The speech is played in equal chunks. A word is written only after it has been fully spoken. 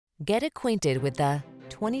Get acquainted with the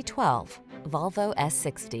 2012 Volvo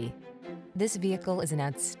S60. This vehicle is an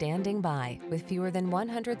outstanding buy with fewer than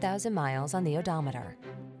 100,000 miles on the odometer.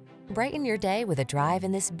 Brighten your day with a drive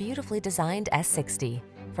in this beautifully designed S60.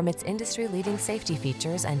 From its industry-leading safety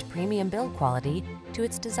features and premium build quality to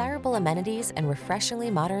its desirable amenities and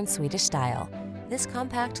refreshingly modern Swedish style, this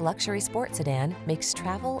compact luxury sport sedan makes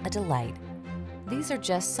travel a delight. These are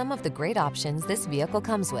just some of the great options this vehicle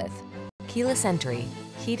comes with: keyless entry,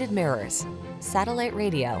 heated mirrors, satellite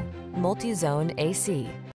radio, multi-zone AC,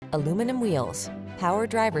 aluminum wheels, power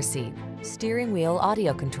driver's seat, steering wheel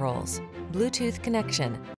audio controls, Bluetooth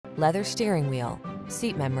connection, leather steering wheel,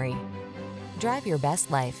 seat memory. Drive your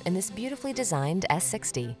best life in this beautifully designed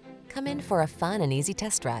S60. Come in for a fun and easy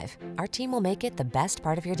test drive. Our team will make it the best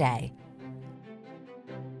part of your day.